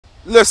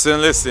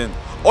Listen.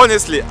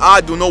 Honestly,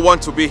 I do not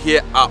want to be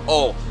here at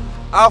all.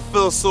 I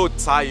feel so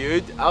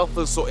tired. I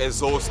feel so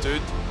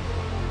exhausted.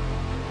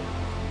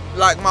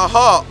 Like my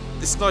heart,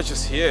 it's not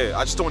just here.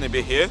 I just don't want to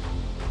be here.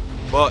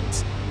 But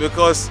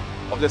because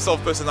of the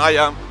soft person I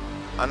am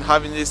and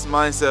having this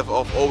mindset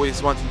of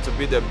always wanting to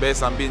be the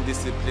best and being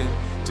disciplined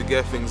to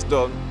get things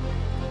done,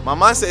 my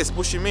mindset is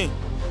pushing me.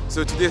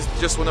 So today's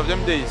just one of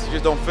them days. You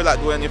just don't feel like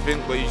doing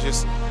anything, but you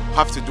just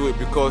have to do it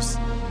because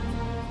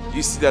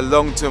you see the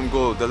long-term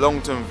goal, the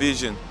long-term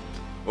vision.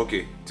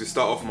 Okay, to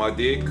start off my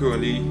day,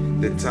 currently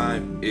the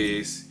time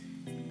is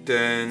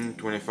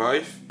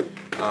 10:25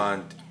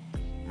 and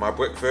my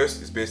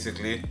breakfast is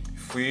basically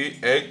 3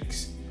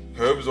 eggs,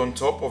 herbs on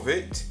top of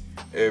it,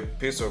 a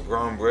piece of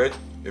brown bread,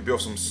 a bit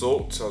of some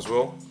salt as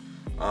well,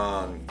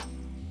 and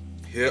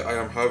here I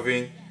am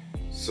having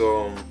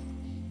some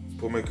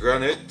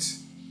pomegranate,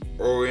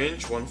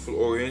 orange, one full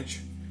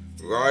orange,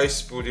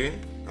 rice pudding,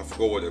 I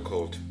forgot what they're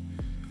called,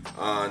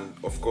 and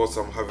of course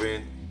I'm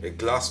having a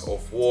glass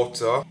of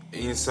water.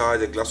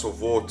 Inside a glass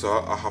of water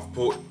I have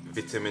put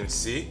vitamin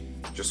C,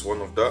 just one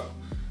of that.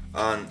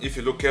 And if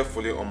you look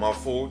carefully on my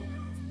food,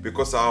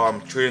 because I'm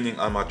training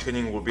and my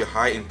training will be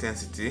high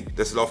intensity,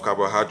 there's a lot of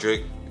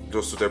carbohydrate.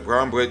 So the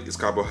brown bread is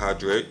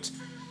carbohydrate,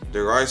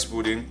 the rice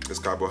pudding is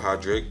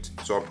carbohydrate,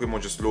 so I'm pretty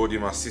much just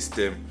loading my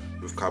system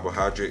with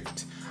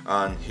carbohydrate.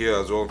 And here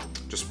as well,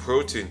 just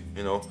protein.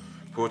 You know,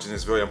 protein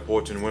is very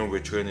important when we're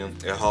training.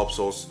 It helps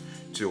us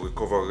to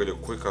recover really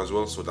quick as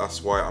well, so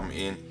that's why I'm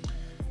in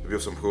a bit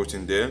of some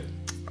protein there.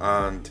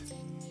 And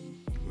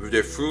with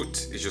the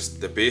fruit, it's just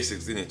the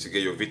basics in it to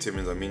get your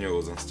vitamins and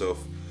minerals and stuff,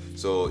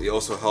 so it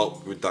also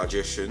helps with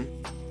digestion.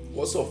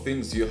 What sort of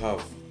things do you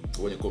have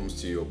when it comes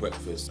to your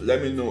breakfast?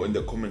 Let me know in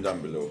the comment down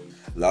below.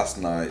 Last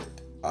night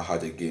I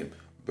had a game,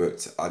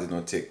 but I did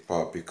not take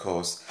part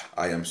because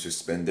I am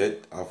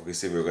suspended. I've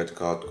received a red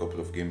card a couple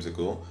of games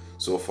ago.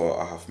 So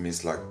far I have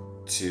missed like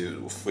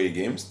 2 or 3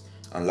 games,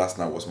 and last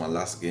night was my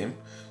last game.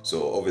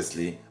 So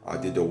obviously I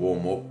did the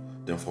warm-up,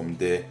 then from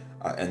there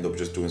I end up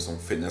just doing some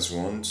fitness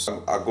runs.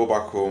 I go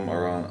back home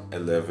around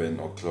 11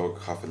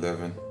 o'clock, half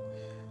 11,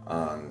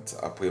 and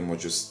I pretty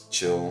much just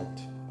chilled.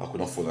 I could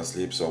not fall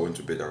asleep, so I went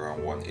to bed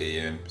around 1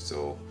 a.m.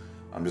 So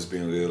I'm just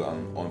being real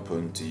and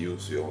open to you,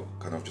 so you'll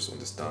kind of just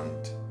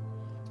understand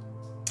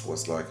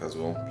what's like as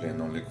well playing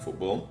non-league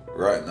football.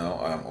 Right now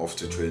I am off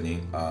to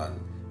training, and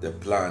the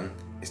plan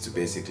is to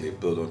basically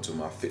build onto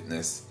my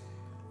fitness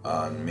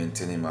and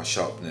maintaining my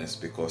sharpness,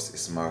 because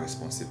it's my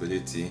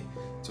responsibility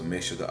to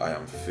make sure that I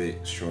am fit,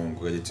 strong,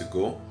 ready to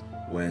go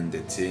when the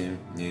team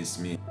needs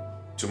me.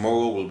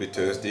 Tomorrow will be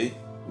Thursday,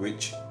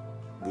 which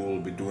we will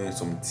be doing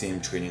some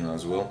team training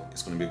as well.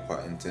 It's going to be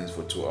quite intense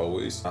for 2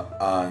 hours,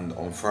 and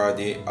on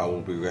Friday I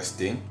will be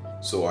resting,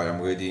 so I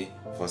am ready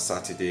for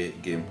Saturday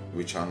game,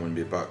 which I'm going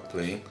to be back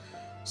playing.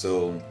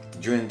 So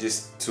during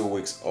these 2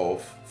 weeks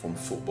off from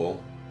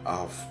football,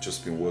 I've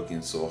just been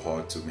working so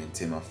hard to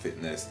maintain my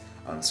fitness,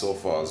 and so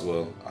far as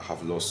well I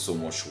have lost so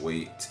much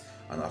weight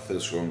and I feel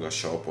stronger,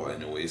 sharper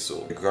anyway.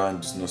 So the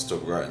grind does not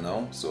stop right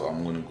now, so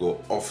I'm going to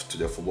go off to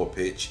the football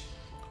pitch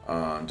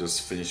and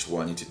just finish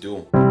what I need to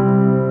do.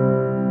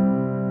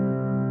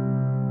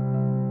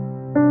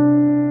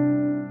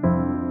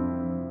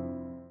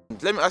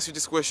 Let me ask you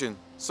this question.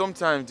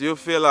 Sometimes do you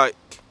feel like,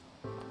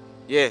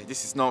 yeah,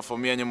 this is not for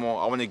me anymore,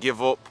 I want to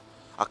give up,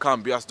 I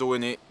can't be us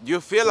doing it? Do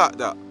you feel like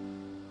that?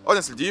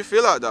 Honestly, do you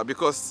feel like that?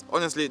 Because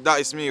honestly, that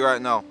is me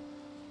right now.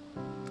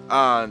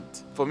 And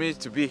for me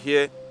to be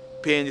here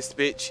paying this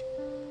pitch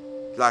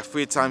like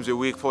 3 times a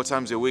week, 4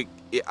 times a week,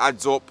 it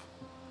adds up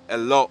a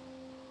lot,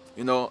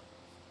 you know,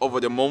 over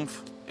the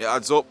month. It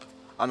adds up,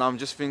 and I'm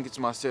just thinking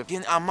to myself,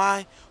 am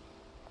I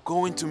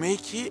going to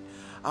make it?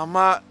 Am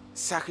I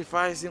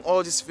sacrificing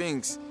all these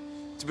things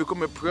to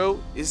become a pro?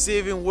 Is it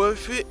even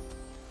worth it?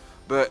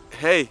 But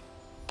hey,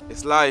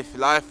 it's life.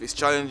 Life is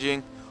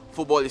challenging.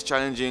 Football is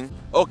challenging.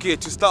 Okay,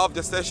 to start off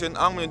the session,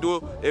 I'm going to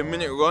do a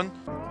minute run.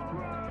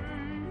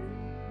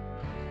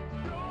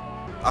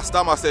 I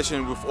start my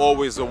session with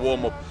always a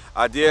warm-up.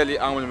 Ideally,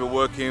 I'm going to be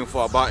working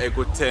for about a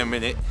good 10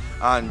 minutes,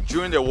 and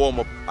during the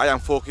warm-up, I am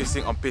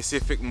focusing on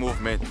specific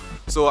movement.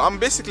 So I'm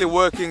basically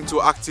working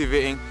to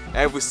activating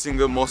every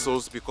single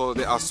muscles, because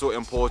they are so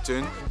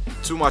important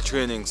to my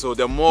training. So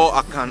the more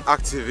I can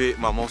activate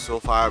my muscle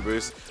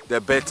fibers,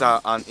 the better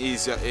and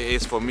easier it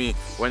is for me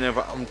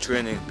whenever I'm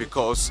training,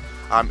 because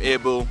I'm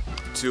able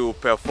to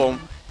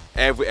perform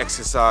every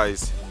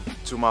exercise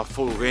to my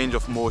full range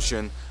of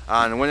motion.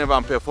 And whenever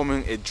I'm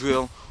performing a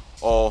drill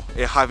or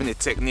having a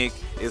technique,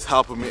 is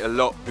helping me a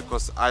lot,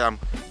 because I am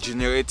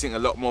generating a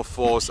lot more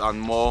force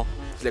and more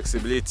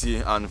flexibility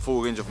and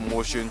full range of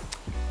motion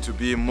to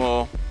be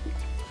more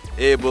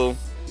able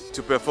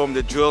to perform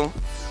the drill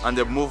and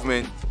the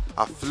movement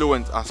as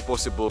fluent as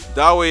possible.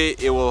 That way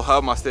it will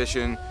help my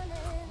session.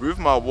 With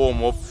my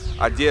warm-up,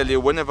 ideally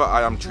whenever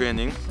I am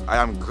training, I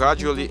am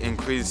gradually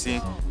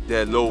increasing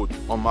the load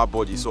on my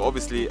body. So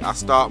obviously I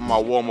start my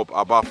warm-up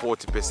about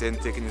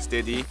 40%, taking it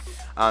steady,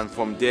 and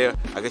from there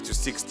I get to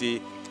 60,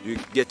 you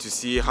get to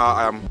see how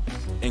I am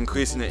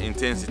increasing the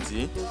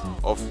intensity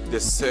of the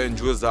certain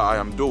drills that I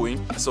am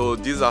doing. So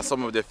these are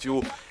some of the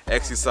few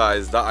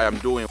exercises that I am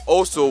doing.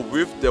 Also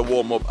with the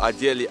warm-up,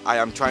 ideally I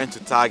am trying to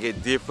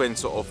target different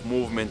sort of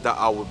movement that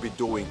I will be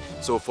doing.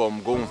 So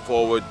from going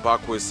forward,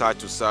 backwards, side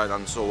to side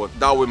and so on.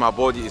 That way my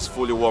body is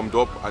fully warmed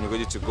up and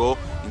ready to go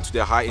into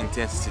the high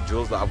intensity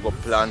drills that I've got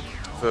planned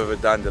further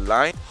down the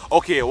line.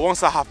 Okay,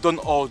 once I have done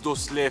all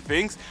those sleigh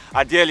things,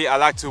 ideally I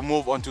like to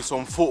move on to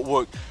some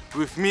footwork.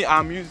 With me,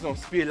 I'm using some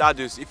speed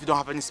ladders. If you don't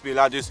have any speed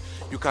ladders,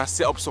 you can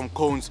set up some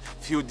cones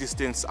few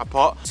distance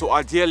apart. So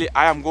ideally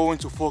I am going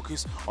to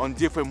focus on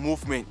different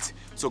movements,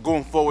 so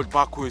going forward,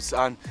 backwards,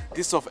 and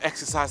this sort of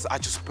exercise are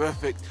just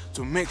perfect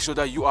to make sure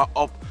that you are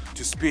up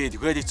to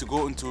speed, ready to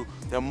go into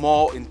the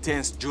more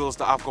intense drills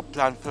that I've got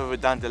planned further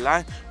down the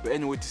line. But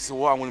anyway, this is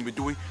what I'm going to be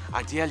doing.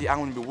 Ideally I'm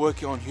going to be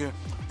working on here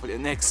for the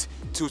next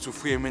 2 to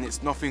 3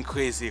 minutes, nothing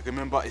crazy.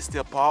 Remember, it's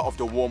still part of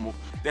the warm-up.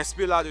 The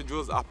speed ladder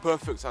drills are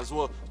perfect as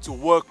well to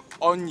work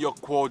on your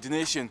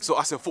coordination. So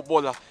as a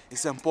footballer,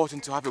 it's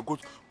important to have a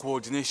good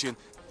coordination.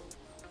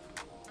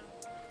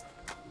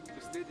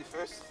 Just steady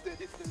first,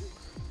 steady.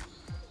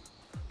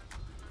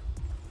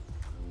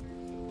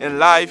 In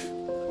life,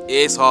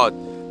 it's hard.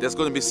 There's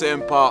going to be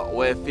certain part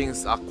where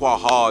things are quite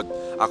hard,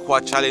 are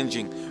quite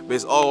challenging, but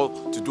it's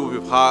all to do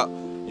with how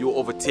you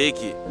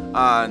overtake it.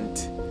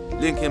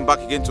 And linking back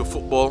again to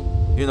football,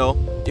 you know,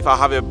 if I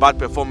have a bad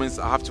performance,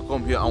 I have to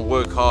come here and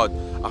work hard.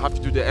 I have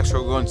to do the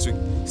extra run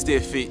to stay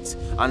fit.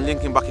 And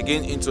linking back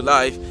again into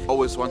life, I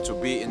always want to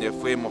be in a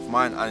frame of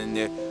mind and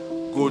in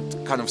a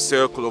good kind of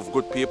circle of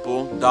good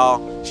people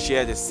that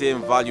share the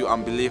same value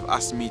and belief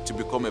as me to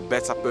become a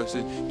better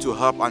person, to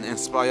help and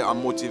inspire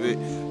and motivate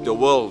the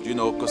world, you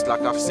know, because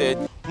like I've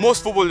said,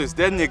 most footballers,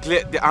 they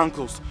neglect the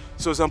ankles.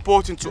 So it's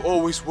important to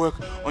always work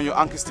on your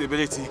ankle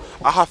stability.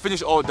 I have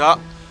finished all that.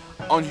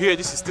 On here,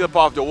 this is still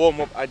part of the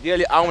warm-up.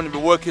 Ideally, I'm going to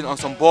be working on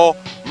some ball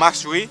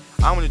mastery.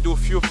 I'm going to do a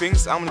few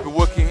things. I'm going to be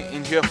working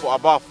in here for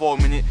about 4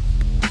 minutes.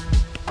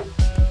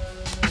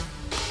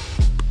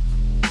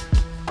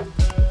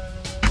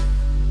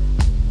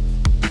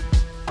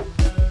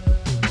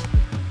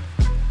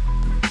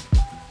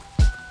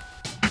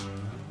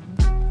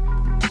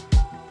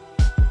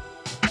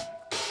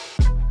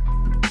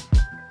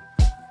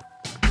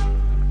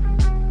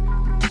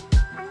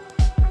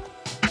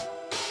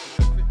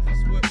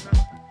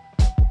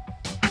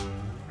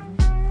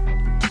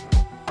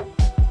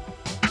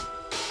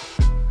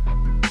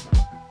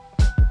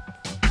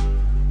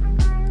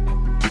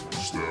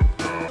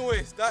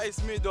 That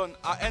is me done.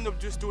 I end up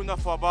just doing that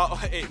for about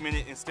 8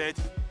 minutes instead.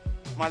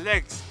 My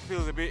legs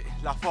feel a bit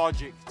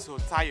lethargic, so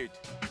tired.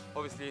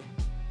 Obviously,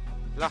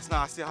 last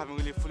night I still haven't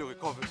really fully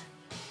recovered.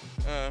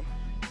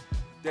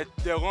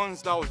 The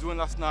runs that I was doing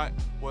last night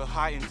were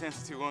high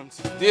intensity runs.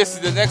 This is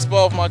the next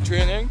part of my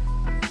training.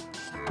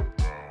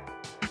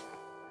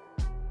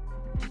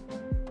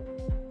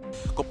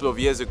 A couple of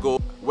years ago,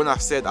 when I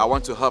said I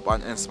want to help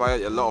and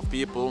inspire a lot of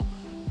people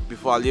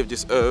before I leave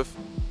this earth,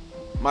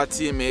 my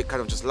teammate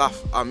kind of just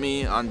laughed at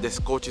me and this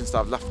coaching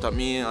staff laughed at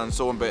me and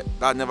so on, but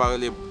that never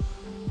really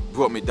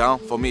brought me down.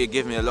 For me, it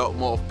gave me a lot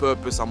more of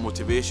purpose and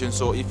motivation.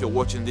 So if you're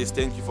watching this,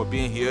 thank you for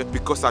being here,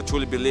 because I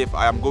truly believe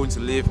I am going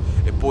to leave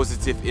a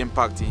positive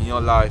impact in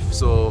your life.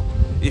 So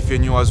if you're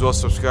new as well,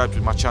 subscribe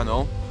to my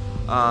channel.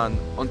 And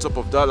on top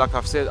of that, like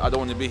I've said, I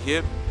don't want to be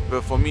here,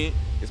 but for me,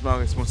 it's my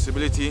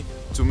responsibility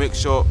to make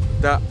sure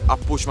that I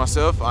push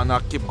myself and I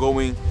keep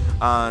going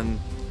and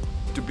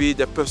to be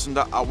the person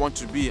that I want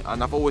to be.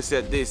 And I've always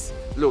said this,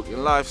 look,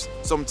 in life,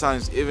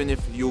 sometimes even if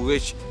you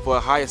reach for a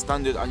higher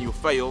standard and you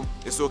fail,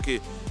 it's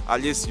okay.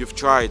 At least you've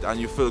tried and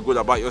you feel good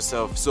about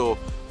yourself. So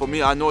for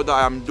me, I know that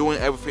I'm doing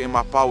everything in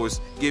my powers,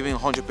 giving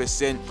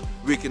 100%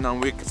 week in and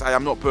week. I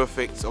am not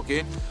perfect,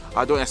 okay?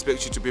 I don't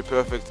expect you to be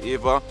perfect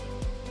either.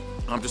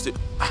 I'm just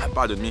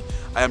pardon me,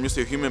 I am just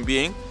a human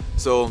being.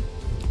 So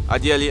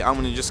ideally, I'm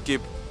gonna just keep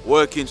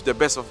working to the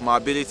best of my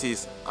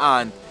abilities,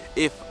 and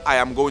if I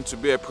am going to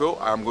be a pro,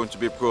 I am going to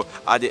be a pro.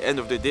 At the end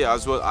of the day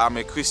as well, I am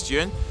a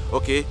Christian,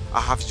 okay?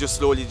 I have just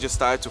slowly just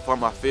started to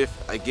find my faith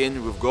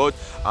again with God,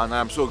 and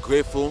I am so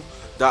grateful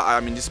that I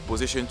am in this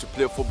position to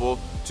play football,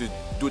 to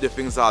do the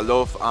things I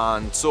love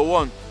and so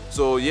on.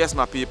 So yes,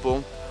 my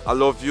people, I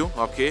love you,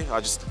 okay? I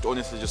just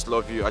honestly just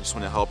love you. I just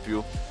want to help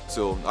you.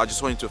 So I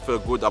just want you to feel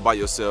good about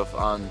yourself.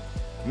 And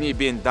me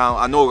being down,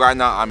 I know right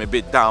now I'm a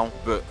bit down,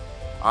 but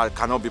I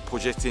cannot be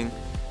projecting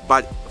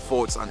bad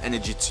thoughts and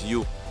energy to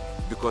you,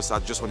 because I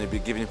just want to be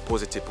giving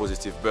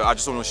positive. But I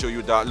just want to show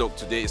you that, look,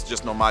 today it's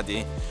just not my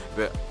day,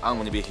 but I'm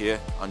going to be here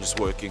and just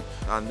working,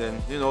 and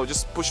then, you know,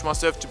 just push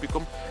myself to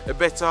become a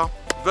better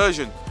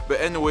version.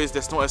 But anyways,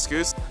 there's no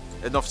excuse.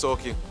 Enough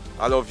talking.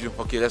 I love you.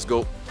 Okay, let's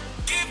go.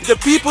 The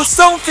people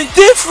something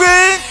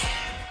different.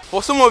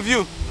 For some of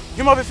you,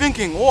 you might be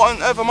thinking, what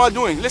on earth am I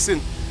doing? Listen,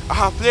 I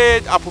have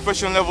played at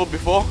professional level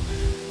before.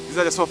 These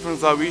are the sort of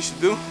things that we should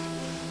do.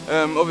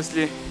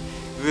 Obviously,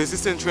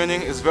 resistance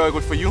training is very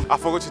good for you. I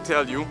forgot to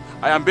tell you,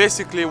 I am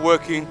basically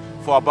working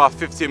for about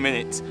 15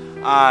 minutes,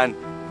 and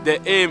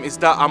the aim is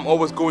that I'm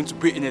always going to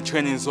be in a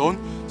training zone.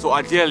 So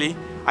ideally,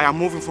 I am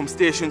moving from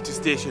station to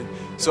station.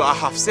 So I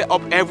have set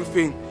up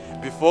everything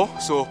before,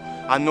 so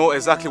I know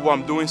exactly what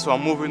I'm doing. So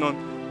I'm moving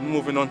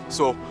on.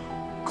 So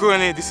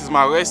currently this is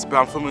my rest, but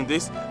I'm filming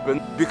this.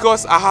 But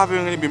because I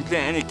haven't really been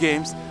playing any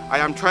games, I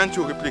am trying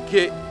to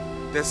replicate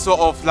the sort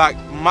of like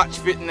match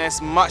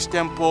fitness, match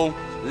tempo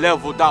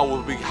level that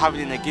we'll be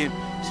having in a game.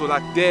 So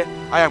like there,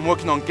 I am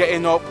working on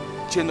getting up,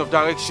 change of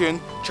direction,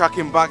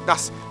 tracking back.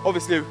 That's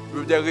obviously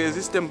with the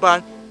resistance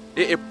band,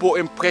 it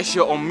putting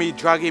pressure on me,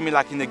 dragging me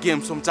like in the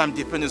game. Sometimes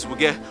defenders will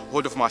get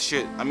hold of my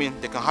shit. I mean,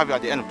 they can have it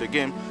at the end of the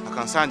game. I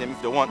can sign them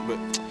if they want, but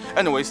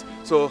anyways,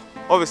 so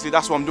obviously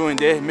that's what I'm doing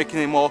there, making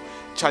it more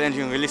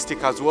challenging,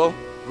 realistic as well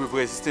with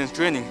resistance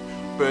training.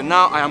 But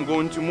now I am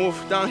going to move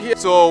down here.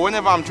 So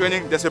whenever I'm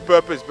training, there's a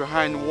purpose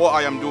behind what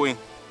I am doing.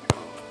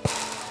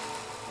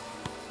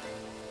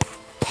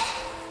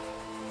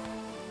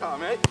 Ah,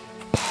 mate.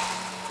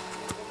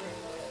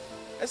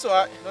 It's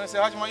alright. You want to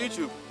say hi to my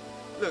YouTube?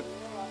 Look,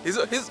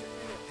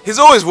 he's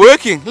always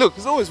working. Look,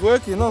 he's always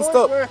working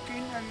non-stop.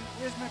 Working, and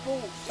where's my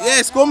boots? Yeah,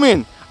 it's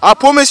coming. I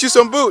promise you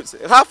some boots.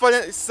 Half of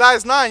it,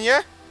 size 9,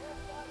 yeah?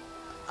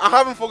 I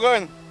haven't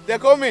forgotten. They're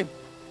coming.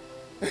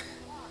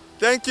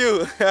 Thank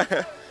you.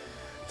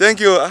 Thank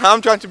you.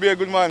 I'm trying to be a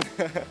good man.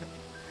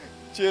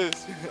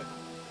 Cheers.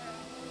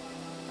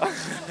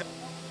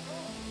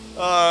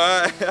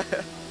 Alright.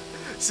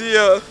 See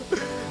you.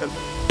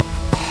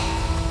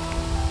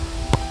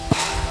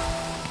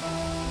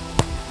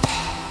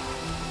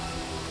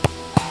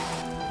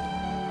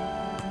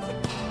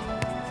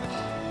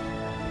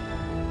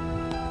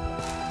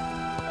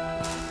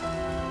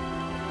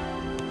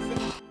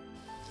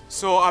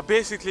 So I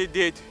basically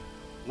did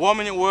 1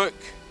 minute work,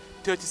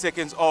 30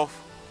 seconds off,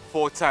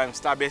 4 times.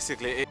 That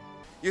basically it.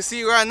 You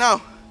see right now,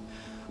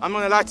 I'm not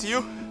gonna lie to you,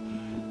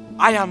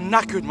 I am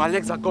knackered, my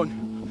legs are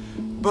gone.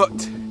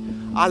 But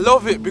I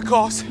love it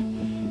because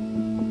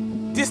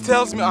this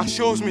tells me and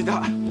shows me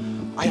that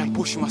I am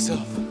pushing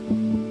myself.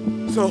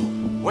 So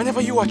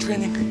whenever you are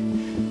training,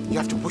 you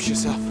have to push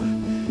yourself.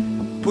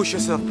 Push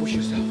yourself, push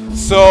yourself.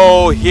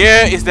 So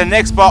here is the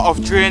next part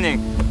of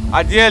training.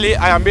 Ideally,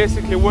 I am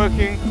basically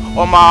working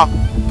on my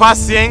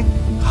passing,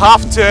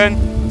 half turn,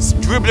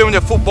 dribbling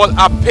the football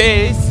at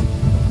pace,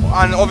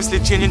 and obviously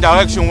changing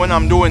direction when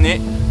I'm doing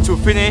it to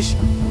finish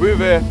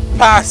with a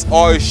pass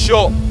or a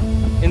shot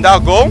in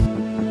that goal.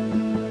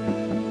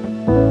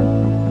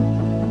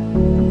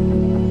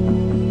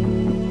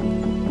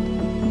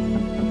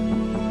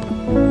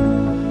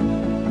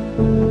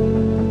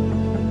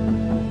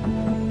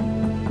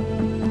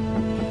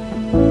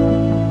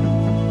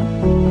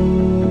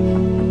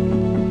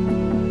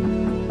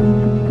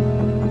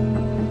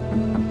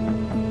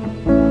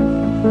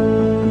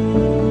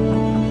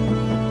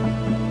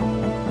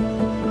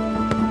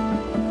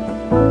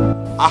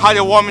 I had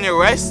a 1 minute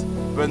rest,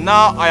 but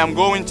now I am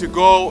going to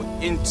go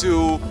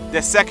into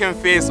the second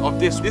phase of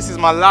this. This is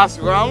my last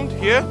round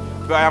here,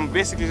 but I am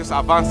basically just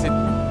advancing.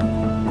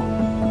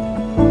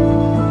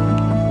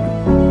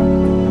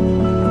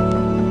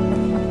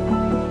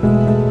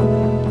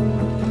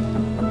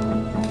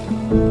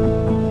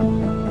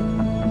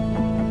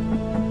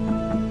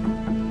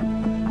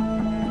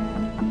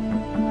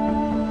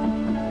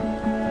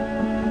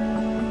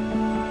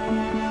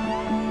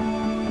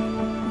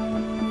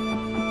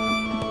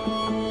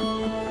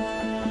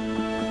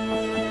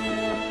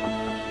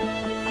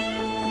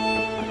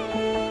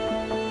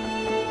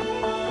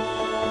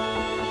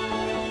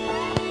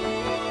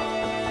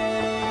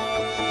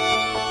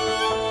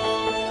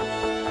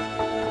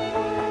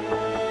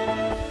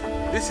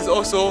 This is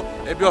also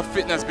a bit of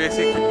fitness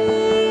basically.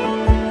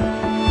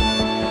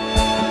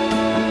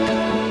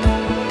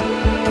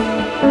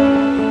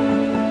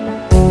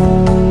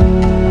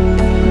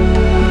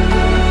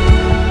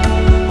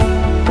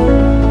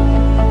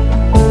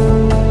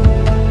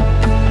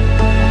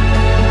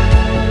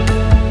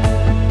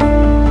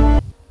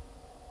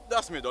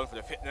 That's me done for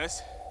the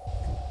fitness.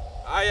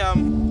 I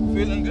am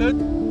feeling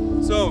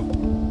good. So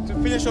to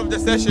finish off the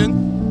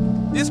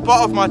session, this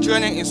part of my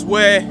training is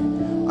where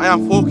I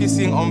am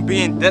focusing on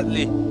being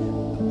deadly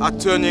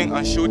at turning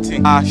and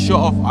shooting. I shut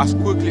off as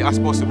quickly as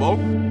possible.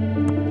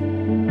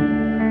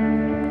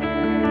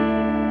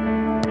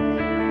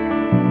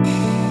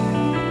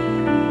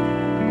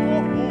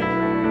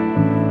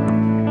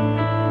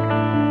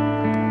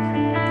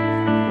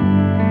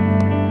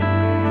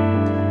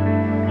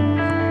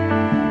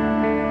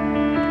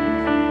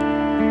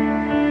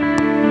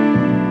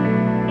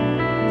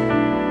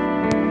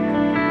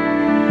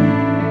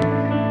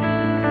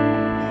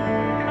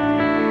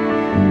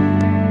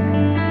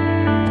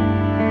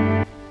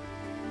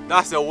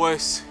 That's the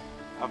worst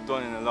I've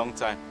done in a long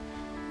time.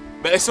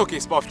 But it's okay,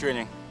 it's part of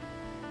training.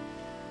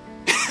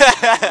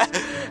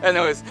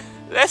 Anyways,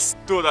 let's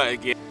do that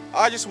again.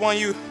 I just want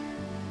you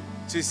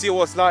to see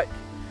what's like.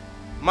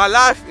 My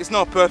life is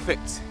not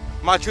perfect.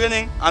 My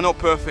training are not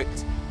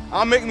perfect.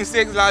 I make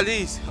mistakes like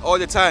these all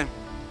the time.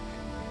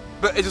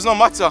 But it does not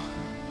matter.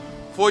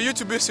 For you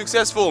to be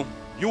successful,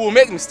 you will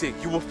make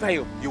mistakes, you will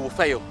fail, you will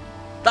fail.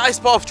 That is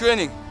part of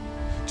training.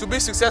 to be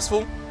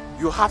successful,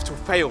 you have to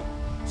fail.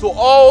 So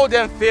all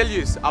them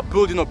failures are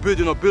building up,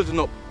 building up, building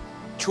up.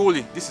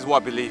 Truly, this is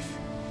what I believe.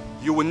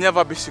 You will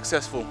never be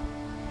successful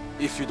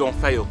if you don't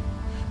fail.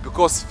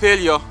 Because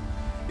failure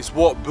is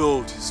what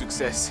builds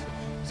success.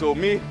 So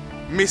me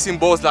missing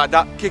balls like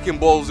that, kicking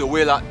balls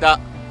away like that,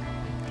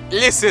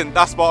 listen,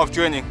 that's part of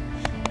training.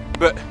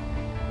 But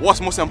what's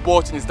most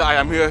important is that I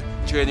am here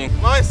training.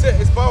 Mindset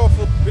is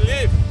powerful,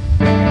 believe.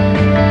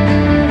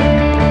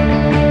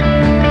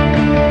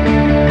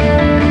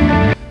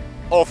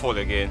 Awful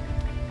again,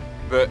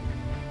 but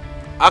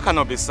I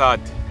cannot be sad.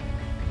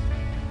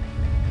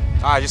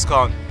 I just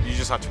can't. You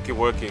just have to keep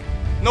working.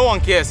 No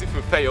one cares if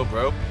you fail,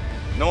 bro.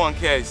 No one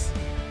cares.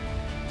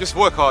 Just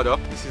work harder.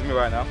 This is me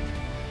right now.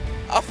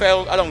 I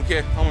failed, I don't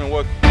care. I'm gonna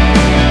work.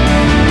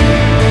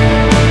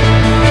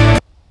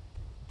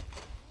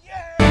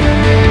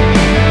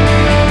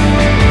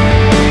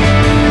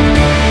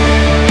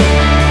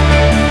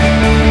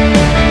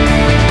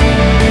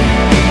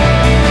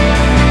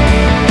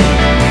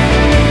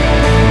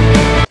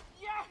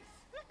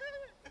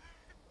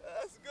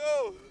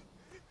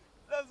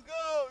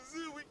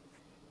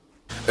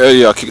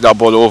 Earlier I kicked that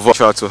ball over,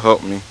 tried to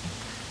help me.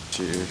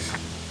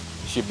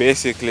 She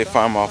basically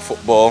found my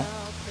football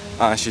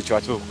and she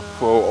tried to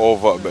throw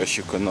over, but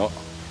she could not.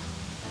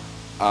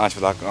 And she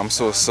was like, I'm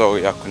so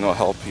sorry, I could not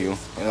help you.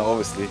 You know,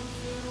 obviously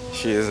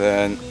she is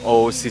an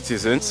old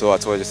citizen, so I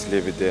told her just to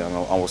leave it there. And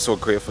I was so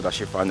grateful that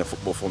she found the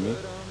football for me.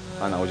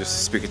 And I was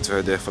just speaking to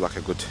her there for like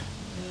a good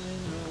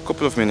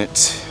couple of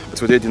minutes. But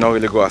today did not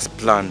really go as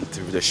planned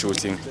with the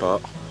shooting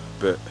part,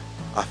 but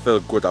I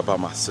felt good about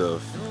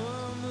myself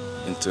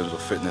in terms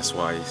of fitness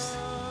wise.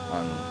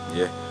 And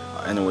yeah,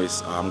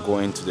 anyways, I'm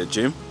going to the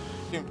gym.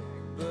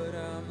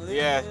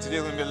 Yeah,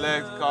 today's gonna be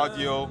legs,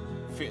 cardio,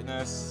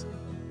 fitness.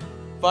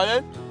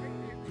 Pardon?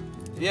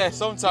 Yeah,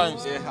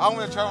 sometimes, yeah. I'm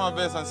gonna try my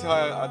best and see how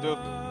I do.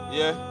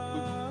 Yeah?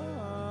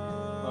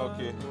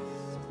 Okay.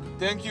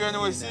 Thank you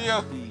anyway, see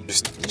ya.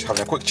 Just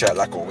having a quick chat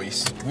like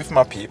always with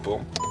my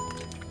people.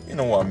 You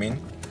know what I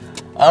mean?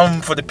 I'm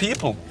for the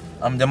people.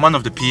 I'm the man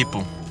of the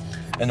people.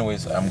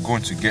 Anyways, I'm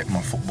going to get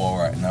my football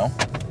right now.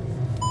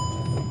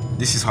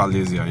 This is how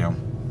lazy I am.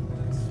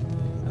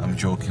 I'm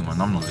joking, man,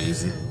 I'm not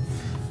lazy.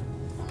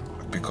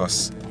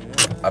 Because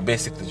I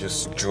basically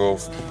just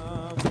drove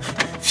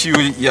few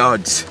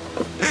yards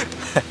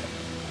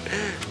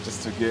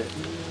just to get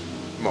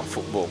my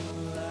football.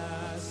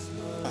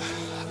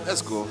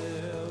 Let's go.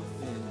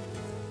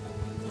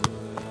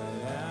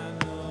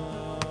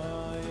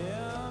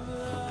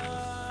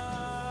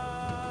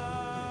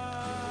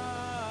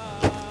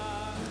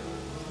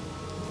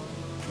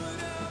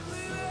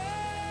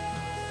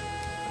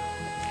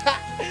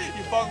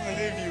 You fucking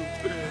believe you.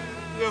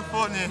 You're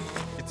funny.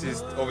 It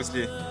is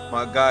obviously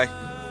my guy.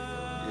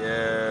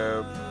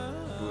 Yeah,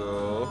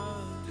 bro.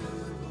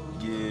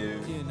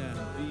 Give me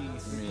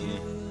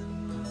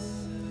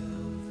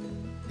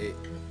a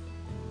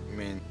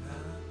minute.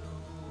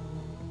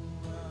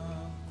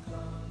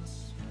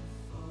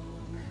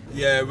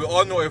 Yeah, we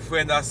all know a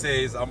friend that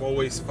says I'm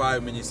always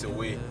 5 minutes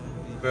away.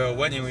 But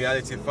when in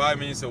reality 5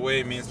 minutes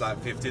away means like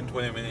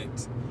 15-20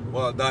 minutes.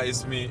 Well, that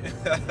is me.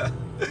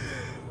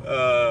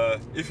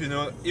 If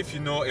you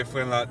know a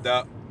friend like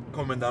that,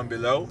 comment down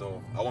below.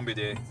 So I won't be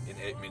there in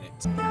 8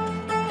 minutes.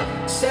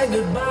 Said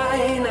goodbye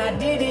and I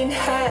didn't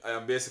have. I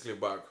am basically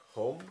back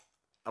home.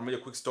 I made a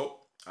quick stop.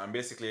 I'm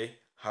basically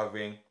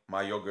having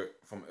my yogurt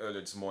from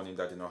earlier this morning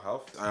that I did not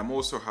have. I am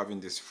also having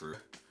this fruit.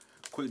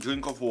 Quick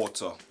drink of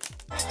water.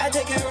 I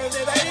take care of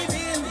the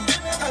baby.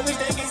 I wish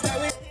they could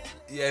start with.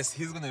 Yes,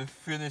 he's gonna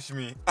finish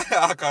me.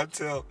 I can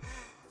tell.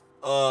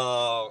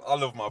 I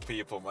love my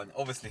people, man.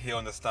 Obviously, he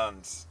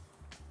understands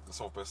the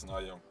sort of person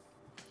I am.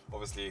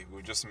 Obviously,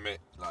 we just met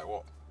like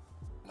what,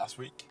 last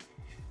week,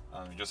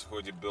 and we just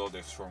already built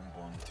a strong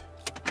bond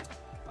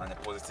and a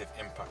positive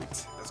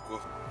impact. Let's go.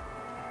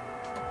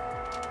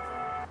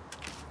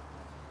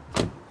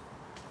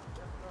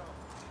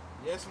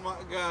 Yes, my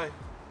guy.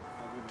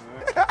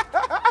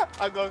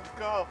 I got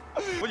caught.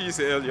 What did you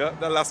say earlier?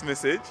 That last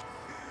message?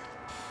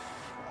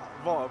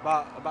 What,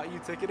 about you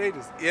taking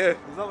ages? Yeah.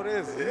 Is that what it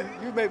is?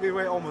 Yeah. You made me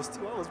wait almost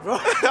 2 hours, bro.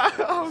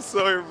 I'm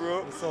sorry,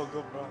 bro. It's all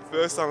good, bro.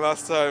 First and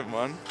last time,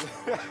 man.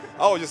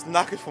 I was just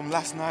knackered from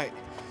last night.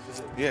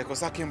 Yeah,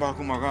 because I came back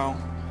home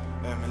around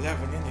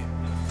 11,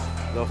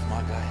 innit? Love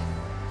my guy.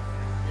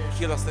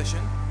 Killer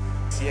session?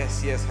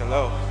 Yes,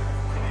 hello.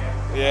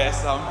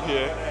 Yes, I'm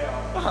here.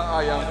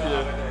 I am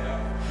here.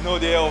 No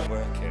day off.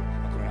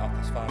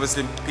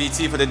 Obviously,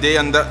 PT for the day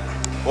and that.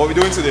 What are we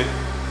doing today?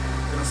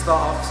 We're gonna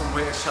start off some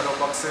weighted shadow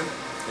boxing.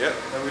 Yeah.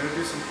 Then we're gonna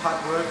do some pad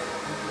work,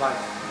 like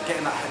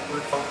getting that head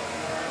work up.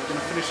 We're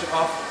gonna finish it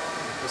off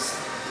with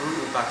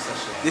brutal back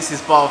session. This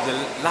is part of the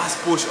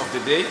last push of the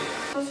day.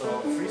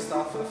 So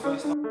freestyle for the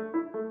first time.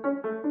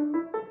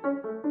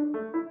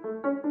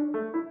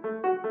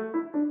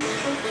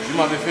 You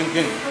might be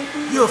thinking,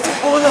 you're a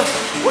footballer,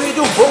 what are you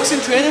doing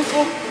boxing training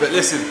for? But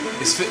listen,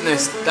 it's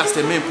fitness, that's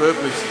the main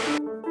purpose.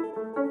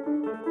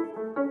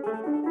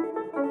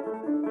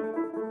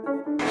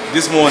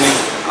 This morning,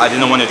 I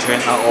didn't want to train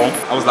at all.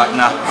 I was like,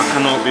 nah, I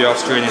cannot be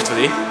off training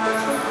today.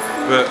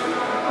 But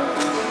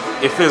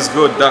it feels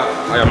good that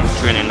I am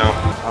training now.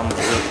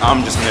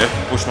 I'm just gonna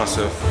push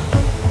myself.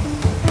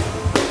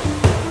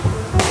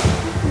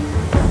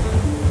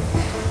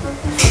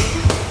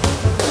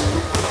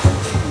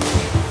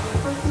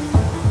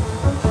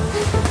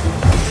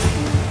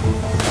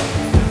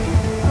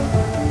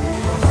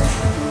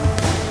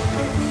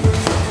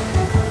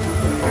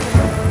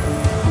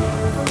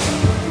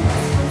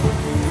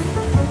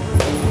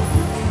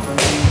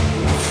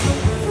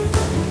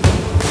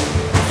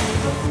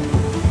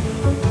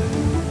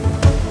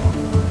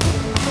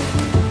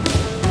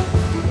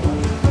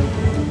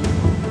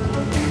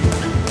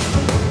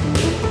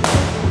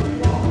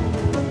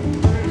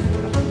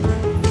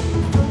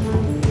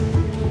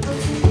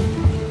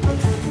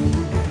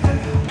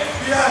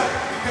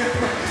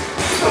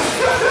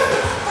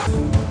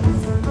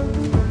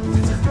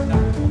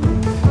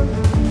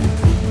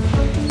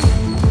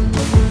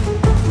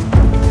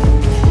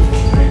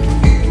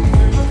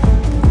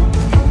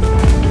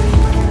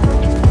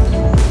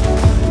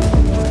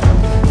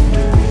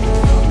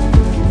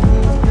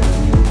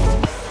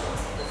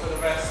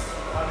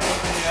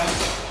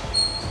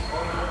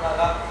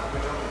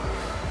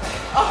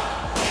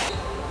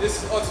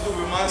 This is all to do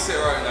with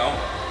mindset right now.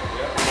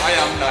 Yeah. I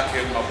am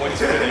knackered, my body's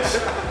finished.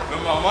 But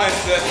my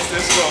mindset is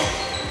let's go.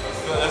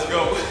 Let's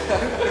go.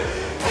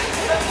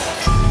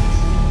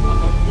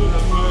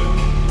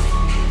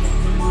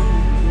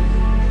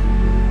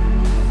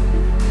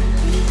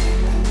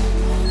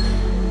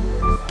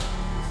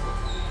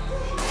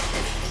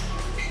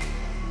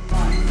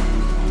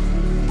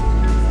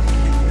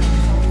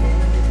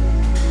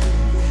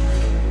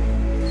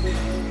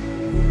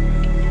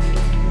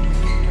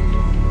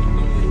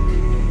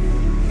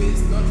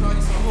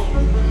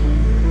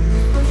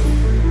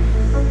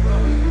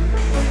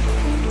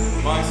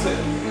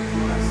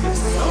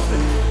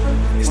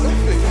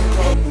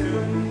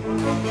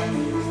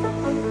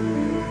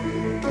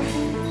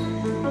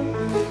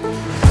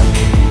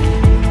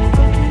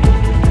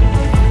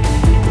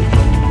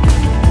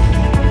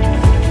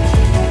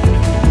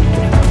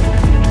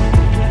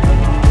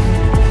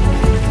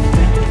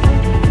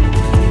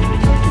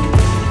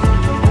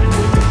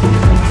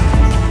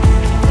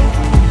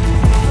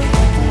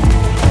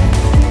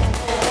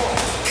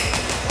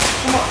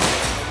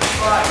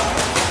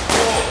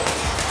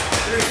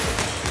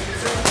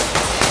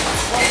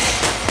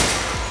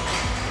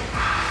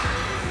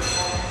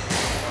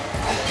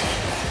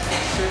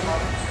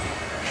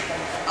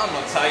 I'm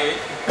not tired.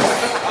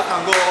 I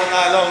can go all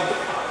night long.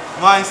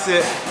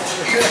 Mindset.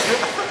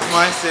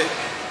 Mindset.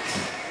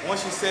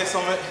 Once you say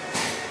something,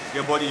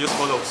 your body just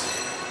follows.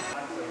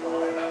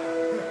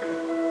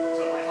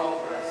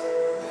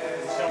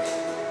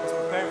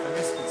 Preparing for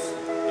distance.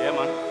 Yeah,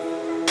 man.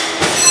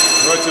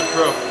 Road to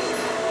pro.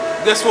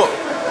 Guess what?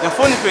 The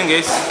funny thing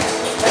is,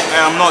 I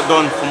am not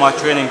done for my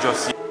training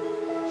just yet.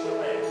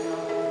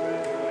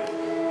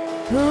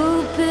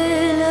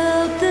 Open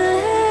up the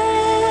heavens,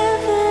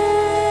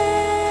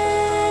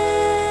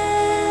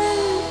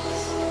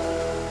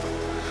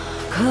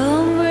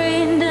 come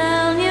rain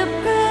down your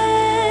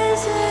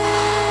presence.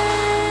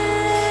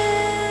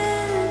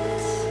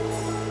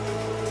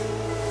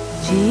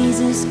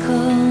 Jesus,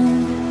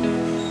 come,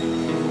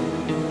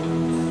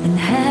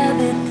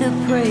 inhabit the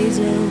praise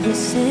of the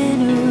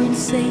sinner and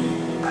saint.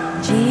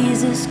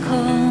 Jesus,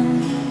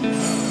 come,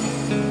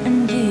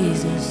 and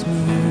Jesus,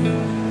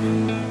 move.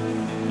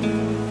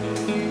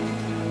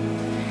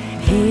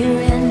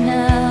 Here and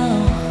now,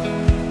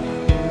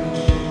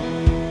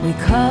 we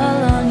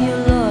call on you,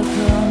 Lord,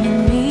 come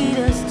and meet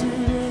us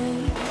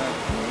today.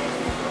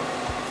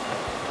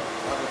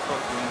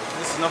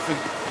 This is nothing.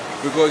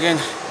 We go again.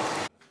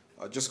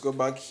 I'll just go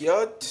back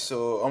here,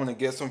 so I'm gonna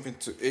get something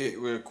to eat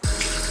real quick.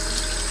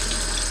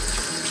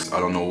 I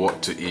don't know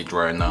what to eat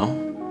right now.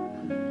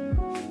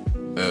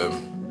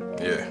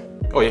 Yeah.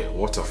 Oh yeah,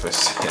 water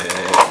first.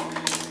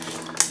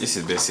 This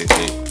is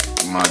basically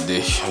my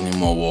dish. I need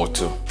more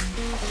water.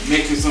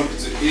 Making something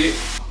to eat.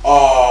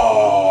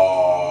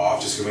 Oh,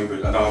 I've just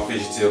remembered I don't have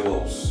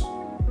vegetables.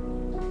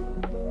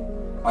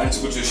 I need to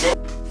go to the shop.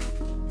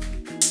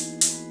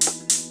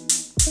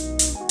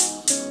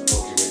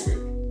 Okay,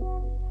 wait.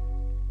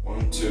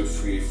 1, 2,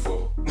 3,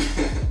 4.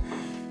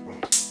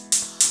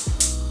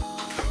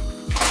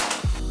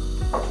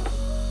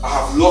 I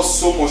have lost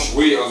so much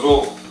weight as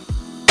well.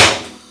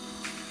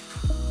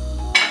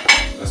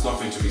 There's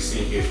nothing to be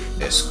seen here.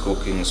 It's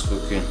cooking, it's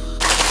cooking.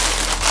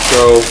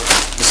 So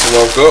this is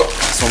what I've got,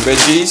 some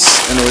veggies.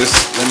 Anyways,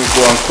 let me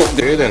go and cook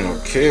it then.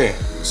 Okay,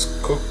 it's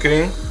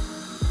cooking.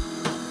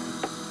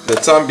 For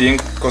the time being,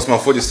 because my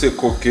food is still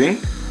cooking,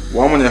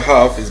 what I'm gonna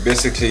have is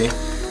basically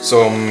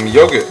some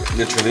yogurt,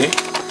 literally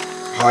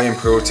high in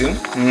protein.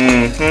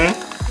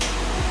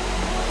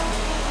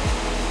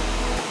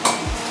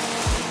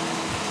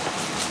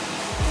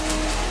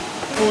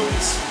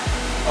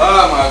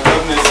 Ah, my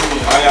goodness me,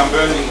 I am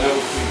burning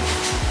everything.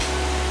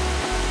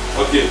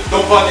 Okay,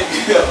 don't panic.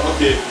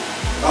 Okay.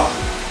 Ah,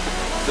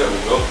 there we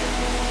go.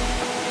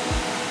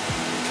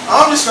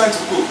 I'm just trying to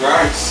cook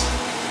rice.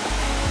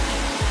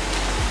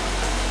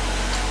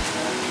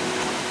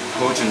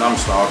 Coaching, I'm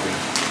starving.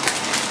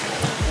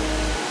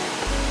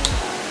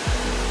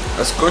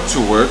 Let's go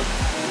to work.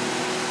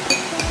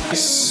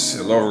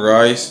 A lot of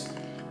rice,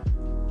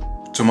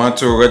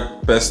 tomato,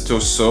 red pesto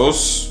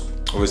sauce.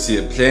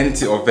 Obviously,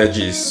 plenty of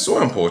veggies.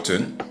 So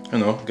important, you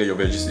know, get your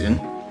veggies in.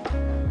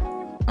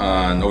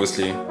 And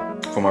obviously,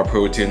 for my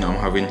protein, I'm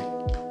having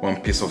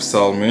 1 piece of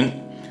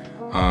salmon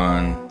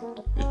and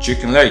a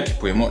chicken leg,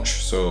 pretty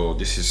much. So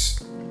this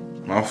is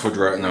my food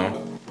right now.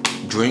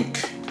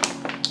 Drink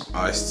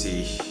iced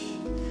tea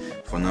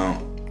for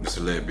now, just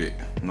a little bit,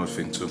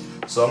 nothing too.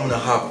 So I'm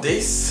gonna have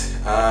this,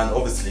 and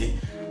obviously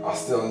I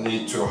still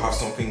need to have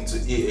something to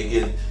eat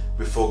again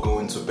before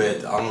going to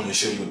bed. I'm gonna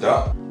show you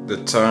that.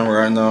 The time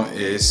right now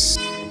is,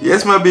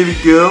 yes, my baby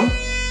girl,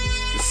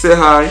 say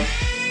hi.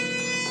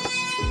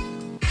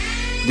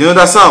 Do you know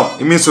that sound?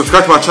 It means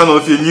subscribe to my channel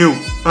if you're new.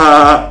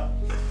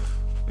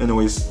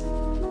 Anyways,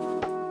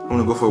 I'm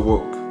gonna go for a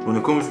walk. You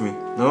wanna come with me?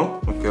 No?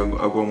 Okay,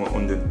 I'll go on my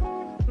own then.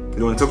 You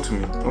don't wanna talk to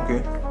me?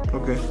 Okay,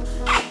 okay.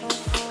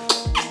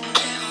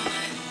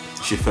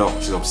 She fell,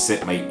 she's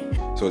upset, mate.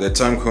 So the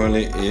time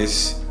currently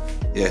is,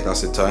 yeah,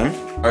 that's the time.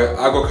 I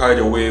got carried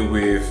away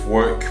with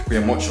work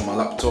pretty much on my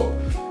laptop.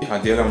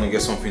 Ideally, I'm gonna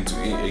get something to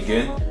eat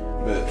again,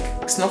 but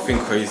it's nothing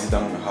crazy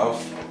that I'm gonna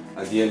have.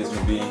 Ideally, it's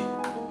gonna be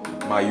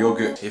my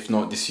yogurt, if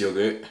not this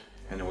yogurt.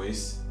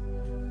 Anyways,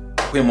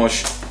 pretty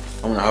much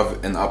I'm gonna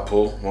have an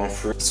apple, 1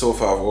 fruit. So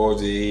far I've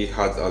already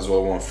had as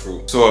well 1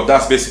 fruit. So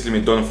that's basically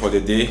me done for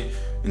the day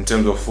in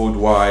terms of food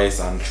wise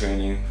and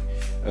training.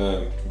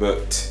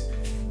 But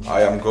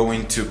I am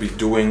going to be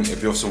doing a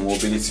bit of some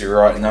mobility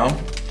right now.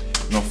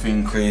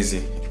 Nothing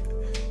crazy.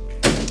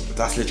 But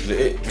that's literally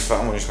it. In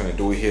fact, I'm just gonna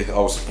do it here. I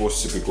was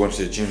supposed to be going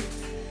to the gym,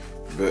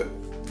 but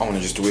I'm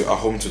gonna just do it at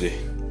home today.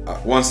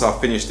 Once I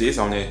finish this,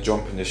 I'm gonna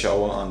jump in the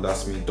shower and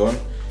that's me done.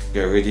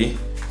 Get ready.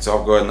 So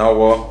I've got an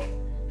hour.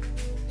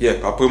 Yeah,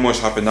 I pretty much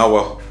have an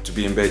hour to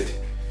be in bed.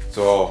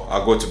 So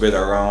I go to bed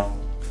around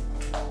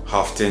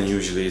 10:30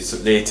 usually. So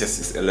latest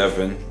is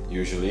 11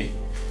 usually.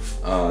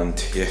 And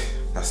yeah,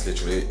 that's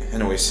literally it.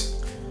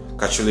 Anyways,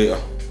 catch you later.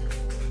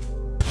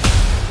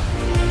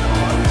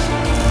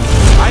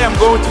 I am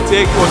going to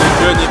take you on a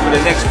journey for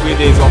the next 3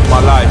 days of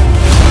my life.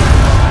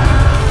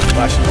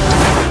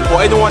 For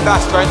anyone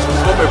that's trying to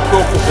become a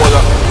pro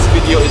footballer, this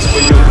video is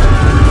for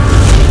you.